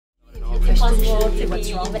possible to be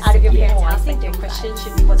even out of your parents' house? I think your question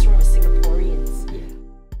should be what's wrong with Singaporeans.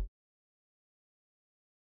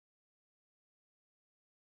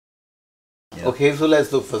 Okay, so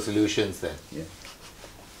let's look for solutions then. Yeah.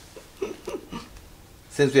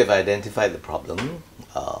 Since we have identified the problem,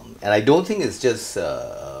 and I don't think it's just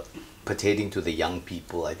pertaining to the young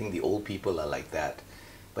people. I think the old people are like that.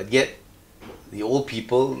 But yet, the old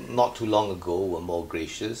people not too long ago were more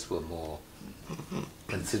gracious, were more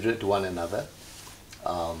considerate to one another.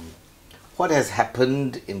 What has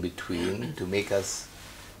happened in between to make us,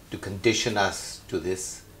 to condition us to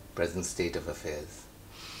this present state of affairs?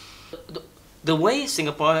 The way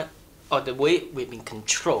Singapore, or the way we've been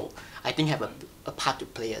controlled, I think have a part to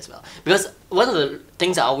play as well. Because one of the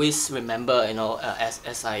things I always remember, you know,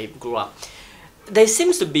 as I grew up, there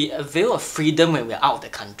seems to be a veil of freedom when we're out of the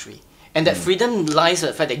country. And that freedom lies in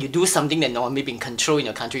the fact that you do something that normally being controlled in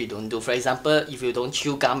your country you don't do. For example, if you don't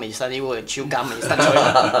chew gum and you suddenly will chew gum and you start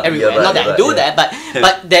chewing everywhere. Not that I do that,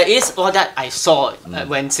 but there is all that I saw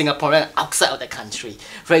when Singaporeans outside of the country.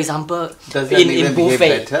 For example, in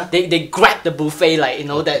buffet, they grab the buffet like, you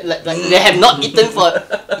know, that like they have not eaten for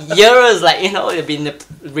years, like, you know, they've been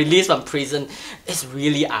released from prison. It's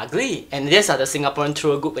really ugly. And these are the Singaporean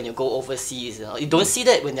tour group when you go overseas. You know, you don't see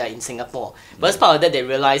that when they're in Singapore. But as part of that, they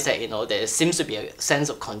realize that, you know, there seems to be a sense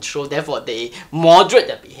of control, therefore they moderate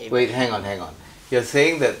their behavior. Wait, hang on. You're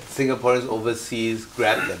saying that Singaporeans overseas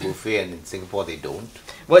grab their buffet and in Singapore they don't?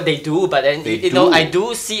 Well, they do, but then, you know, I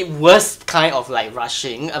do see worse kind of like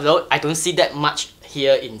rushing, although I don't see that much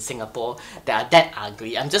here in Singapore that are that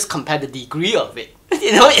ugly. I'm just comparing the degree of it.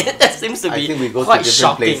 You know, that seems to be I think we go quite to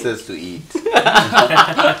different shocking. places to eat.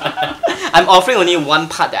 I'm offering only one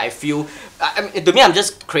part that I feel, to me I'm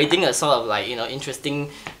just creating a sort of like, you know, interesting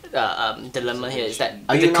dilemma here is that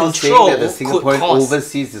Are the you now control saying that the Singaporean cause...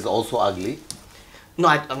 overseas is also ugly? No,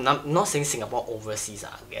 I'm not saying Singapore overseas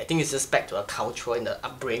are ugly. I think it's just back to our culture and the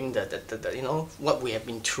upbringing, the you know, what we have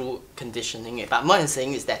been through conditioning it. But what I'm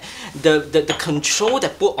saying is that the control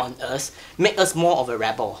that put on us make us more of a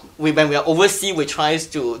rebel. When we are overseas, we try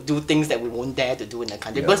to do things that we won't dare to do in the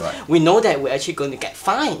country because we know that we're actually going to get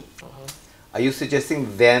fined. Are you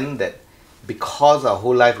suggesting then that because our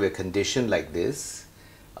whole life we're conditioned like this,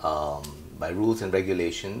 by rules and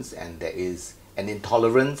regulations, and there is an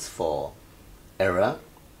intolerance for error,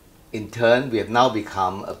 in turn we have now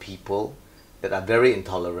become a people that are very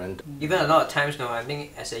intolerant? Even a lot of times now, I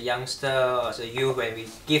think as a youngster or as a youth, when we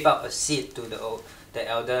give up a seat to the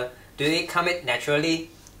elder, do it come it naturally?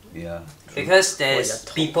 Yeah. Because there's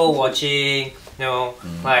people watching, you know,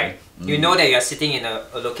 like you know that you're sitting in a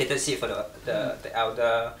allocated seat for the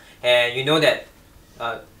elder, and you know that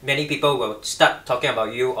many people will start talking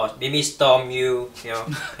about you or maybe storm you, you know,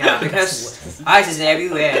 yeah, because eyes is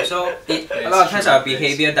everywhere. So a lot of times our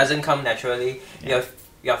behavior doesn't come naturally.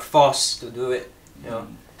 You're forced to do it, you know.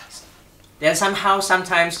 Then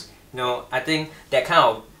sometimes, you know, I think that kind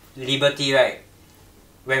of liberty, right,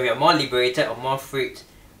 when we are more liberated or more freed,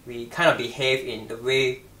 we kind of behave in the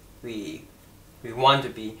way we want to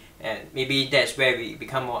be, and maybe that's where we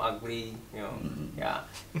become more ugly, you know. Yeah,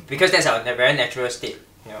 because that's our very natural state,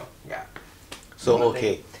 you know. Yeah. So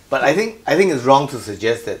okay, but I think it's wrong to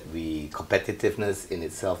suggest that competitiveness in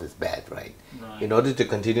itself is bad, right? In order to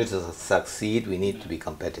continue to succeed, we need to be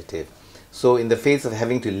competitive. So in the face of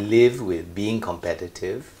having to live with being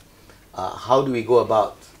competitive, how do we go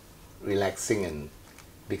about relaxing and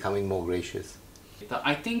becoming more gracious?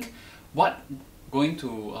 I think what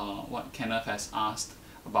Kenneth has asked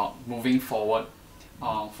about moving forward,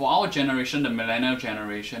 for our generation, the millennial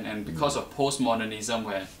generation, and because of postmodernism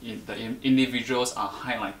where the individuals are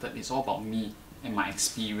highlighted, it's all about me and my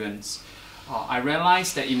experience. I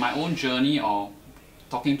realized that in my own journey or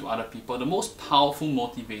talking to other people, the most powerful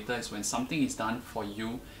motivator is when something is done for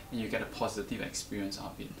you and you get a positive experience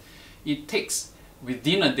out of it. It takes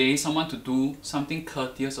within a day someone to do something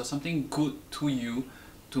courteous or something good to you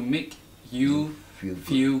to make you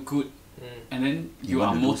feel good. And then you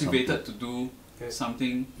are motivated to do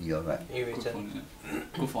something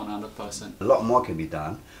good for another person. A lot more can be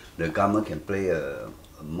done. The government can play a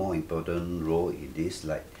more important role in this,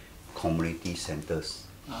 like community centers.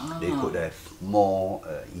 They could have more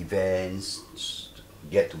events,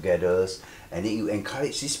 get-togethers, and then you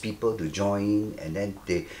encourage these people to join, and then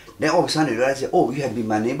all of a sudden they realize that, oh, you have been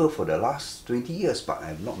my neighbor for the last 20 years, but I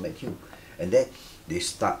have not met you. And then they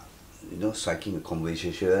start, you know, striking a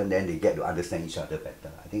conversation, then they get to understand each other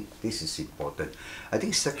better. I think this is important. I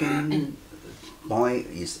think second point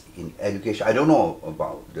is in education. I don't know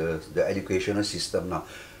about the educational system now.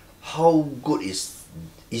 How good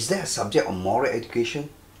is there a subject on moral education?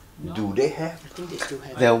 Do they have? I think they still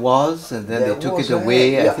have. There was, and then There they took was, it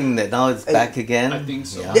away. I yeah. think that now it's back again. I think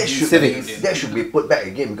so. Yeah. That should, Civics. that should be put back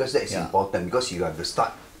again because that's Yeah. important, because you have to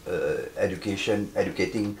start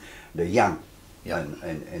educating the young. Yeah.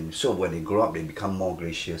 And so when they grow up, they become more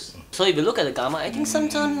gracious. So if you look at the Gamma, I think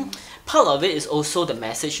sometimes part of it is also the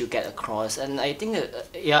message you get across, and I think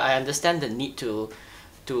yeah, I understand the need to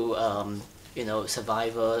you know,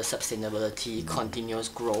 survival, sustainability, continuous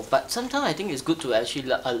growth, but sometimes I think it's good to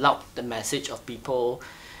actually allow the message of people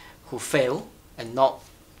who fail and not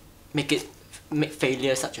make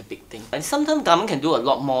failure such a big thing. And sometimes government can do a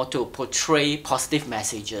lot more to portray positive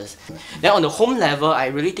messages. Then on the home level, I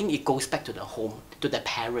really think it goes back to the home, to the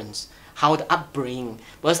parents, how the upbringing.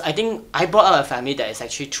 Because I think I brought up a family that is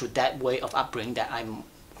actually through that way of upbringing that I'm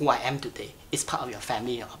who I am today. It's part of your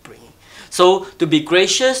family, your upbringing. So to be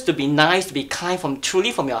gracious, to be nice, to be kind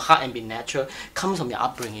truly from your heart and be natural comes from your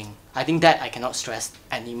upbringing. I think that I cannot stress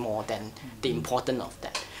any more than the importance of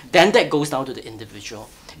that. Then that goes down to the individual.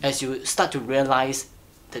 As you start to realize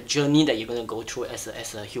the journey that you're going to go through as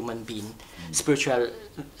a human being, spirituality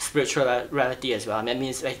as well. That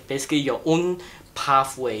means basically your own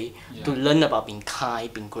pathway to learn about being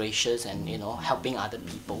kind, being gracious, and you know, helping other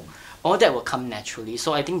people. All that will come naturally.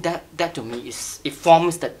 So I think that to me it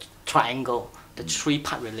forms the triangle, the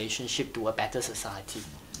three-part relationship to a better society.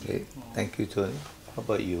 Okay, thank you, Tony. How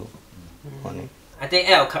about you, Moni? I think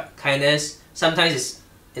act of kindness sometimes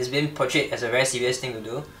is being portrayed as a very serious thing to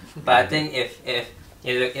do, but I think if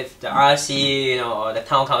the RC, you know, or the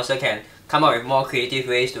town council can come up with more creative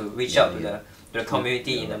ways to reach out to the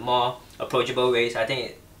community in a more approachable ways, I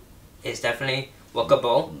think it's definitely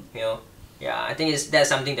workable. You know, yeah, I think that's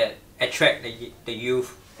something that attract the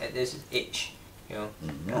youth at this age. You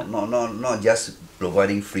know, Not just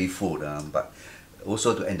providing free food, but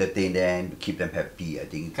also to entertain them, to keep them happy. I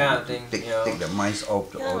think kind of thing, take you know. the minds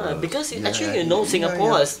off all the. Because actually, you know,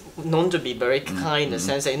 Singapore is known to be very kind in the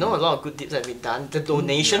sense that, you know, a lot of good deeds have been done. The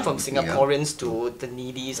donation from Singaporeans to the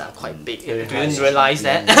needies are quite big. You didn't realize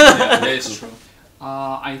that? Yeah, that is true.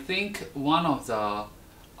 I think one of the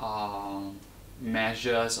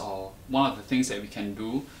measures or one of the things that we can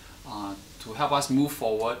do to help us move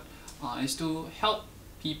forward is to help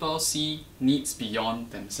people see needs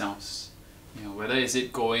beyond themselves. You know, whether is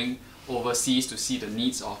it going overseas to see the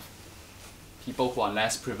needs of people who are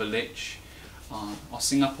less privileged, or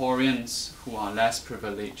Singaporeans who are less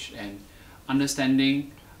privileged, and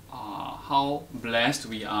understanding how blessed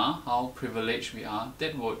we are, how privileged we are,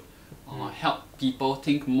 that would help people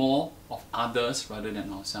think more of others rather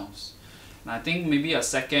than ourselves. And I think maybe a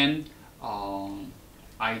second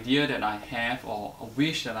idea that I have, or a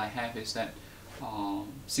wish that I have, is that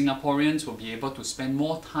Singaporeans will be able to spend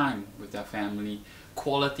more time with their family,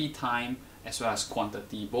 quality time as well as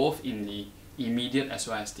quantity, both in the immediate as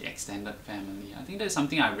well as the extended family. I think that's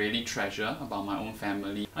something I really treasure about my own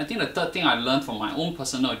family. I think the third thing I learned from my own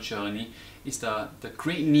personal journey is the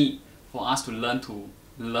great need for us to learn to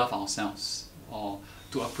love ourselves, or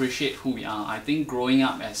to appreciate who we are. I think growing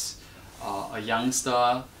up as a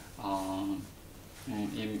youngster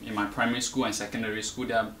in my primary school and secondary school,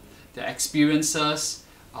 there are experiences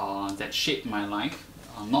that shaped my life.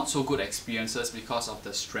 Not so good experiences because of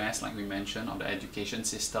the stress, like we mentioned, of the education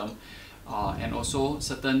system, and also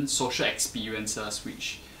certain social experiences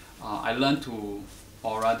which I learned to,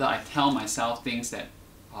 or rather I tell myself things that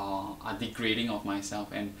are degrading of myself,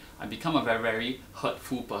 and I become a very, very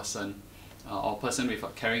hurtful person, or person with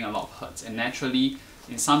carrying a lot of hurts, and naturally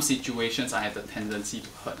in some situations I have the tendency to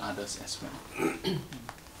hurt others as well.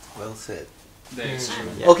 Well said. That is true.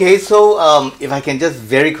 Okay, so if I can just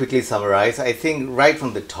very quickly summarize, I think right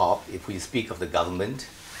from the top, if we speak of the government,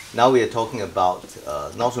 now we are talking about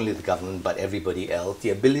not only the government but everybody else, the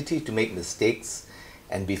ability to make mistakes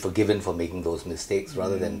and be forgiven for making those mistakes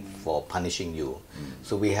rather than for punishing you.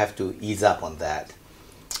 So we have to ease up on that.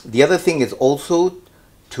 The other thing is also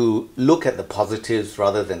to look at the positives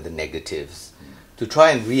rather than the negatives, to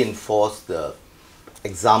try and reinforce the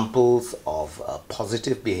examples of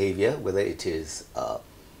positive behavior, whether it is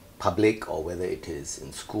public or whether it is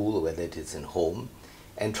in school or whether it is in home,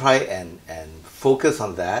 and try and focus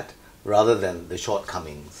on that rather than the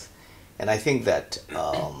shortcomings. And I think that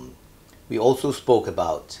we also spoke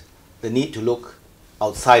about the need to look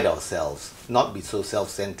outside ourselves, not be so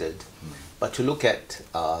self-centered, but to look at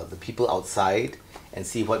the people outside and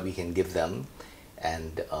see what we can give them.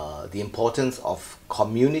 And the importance of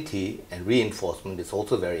community and reinforcement is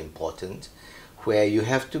also very important, where you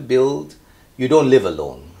have to build, you don't live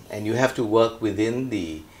alone, and you have to work within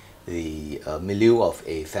the milieu of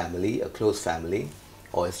a family, a close family,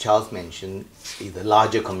 or as Charles mentioned, the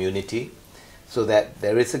larger community. so that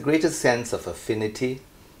there is a greater sense of affinity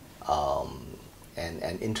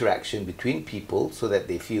and interaction between people, so that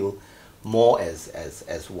they feel more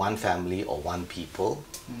as one family or one people.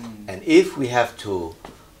 And if we have to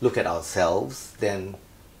look at ourselves, then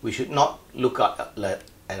we should not look at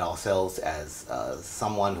ourselves as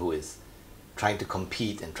someone who is trying to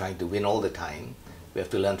compete and trying to win all the time. We have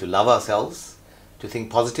to learn to love ourselves, to think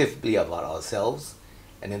positively about ourselves,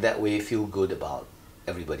 and in that way feel good about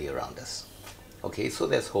everybody around us. Okay, so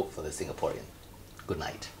there's hope for the Singaporean. Good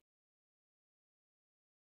night.